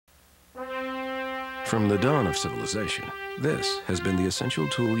From the dawn of civilization, this has been the essential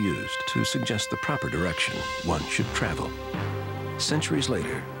tool used to suggest the proper direction one should travel. Centuries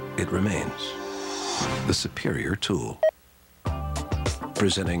later, it remains the superior tool.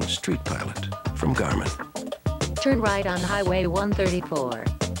 Presenting Street Pilot from Garmin. Turn right on Highway 134.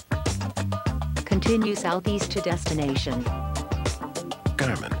 Continue southeast to destination.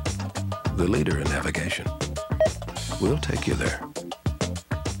 Garmin, the leader in navigation. We'll take you there.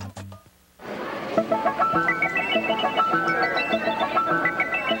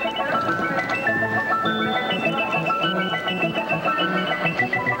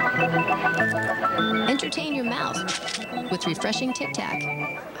 Entertain your mouth with refreshing Tic Tac.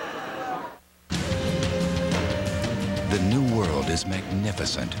 The new world is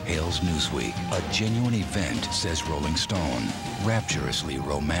magnificent, hails Newsweek. A genuine event, says Rolling Stone. Rapturously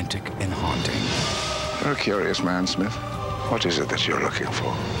romantic and haunting. You're a curious man, Smith. What is it that you're looking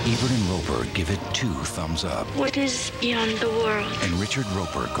for? Ebert and Roper give it 2 thumbs up. What is beyond the world? And Richard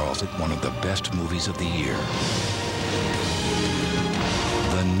Roper calls it one of the best movies of the year.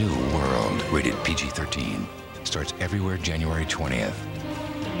 The New World, rated PG-13. Starts everywhere January 20th.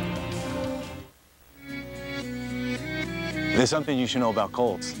 There's something you should know about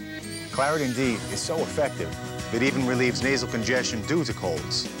colds. Claritin D is so effective, it even relieves nasal congestion due to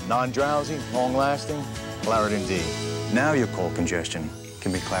colds. Non-drowsy, long-lasting, Claritin D. Now your cold congestion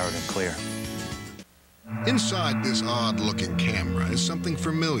can be Claritin Clear. Inside this odd-looking camera is something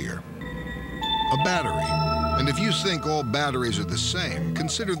familiar. A battery. And if you think all batteries are the same,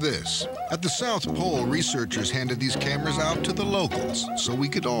 consider this. At the South Pole, researchers handed these cameras out to the locals so we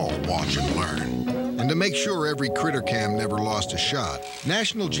could all watch and learn. And to make sure every critter cam never lost a shot,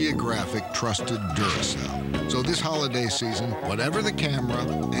 National Geographic trusted Duracell. So this holiday season, whatever the camera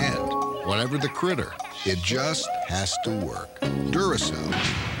and whatever the critter, it just has to work. Duracell,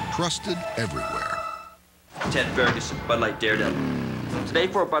 trusted everywhere. Ted Ferguson, Bud Light Daredevil. Today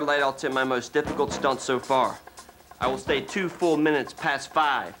for Bud Light, I'll attempt my most difficult stunt so far. I will stay 2 full minutes past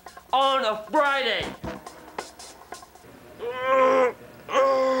 5 on a Friday.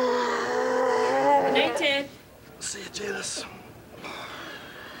 Hey, Ted. See you, Janice.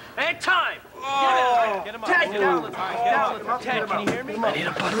 Hey, time! Oh. Get him up. Ted, get out. Ted, can you hear me? I need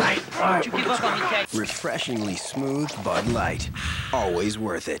a Bud Light. Don't you give up on me, Ted. Refreshingly smooth Bud Light. Always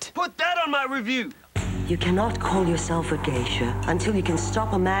worth it. Put that on my review. You cannot call yourself a geisha until you can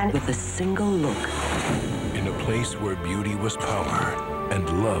stop a man with a single look. In a place where beauty was power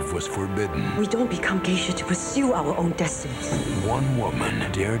and love was forbidden. We don't become geisha to pursue our own destinies. One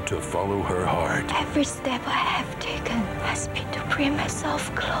woman dared to follow her heart. Every step I have taken has been to bring myself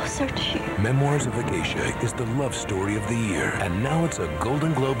closer to you. Memoirs of a Geisha is the love story of the year, and now it's a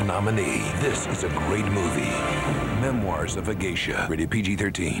Golden Globe nominee. This is a great movie. Memoirs of a Geisha, rated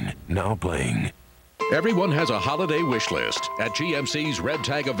PG-13, now playing. Everyone has a holiday wish list. At GMC's Red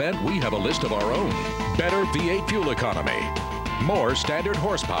Tag event, we have a list of our own. Better V8 fuel economy, more standard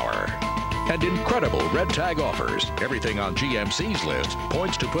horsepower, and incredible Red Tag offers. Everything on GMC's list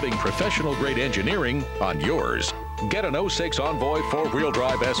points to putting professional-grade engineering on yours. Get an 06 Envoy 4-wheel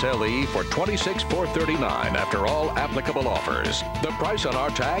drive SLE for $26,439 after all applicable offers. The price on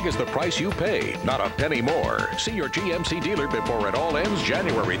our tag is the price you pay, not a penny more. See your GMC dealer before it all ends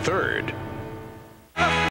January 3rd.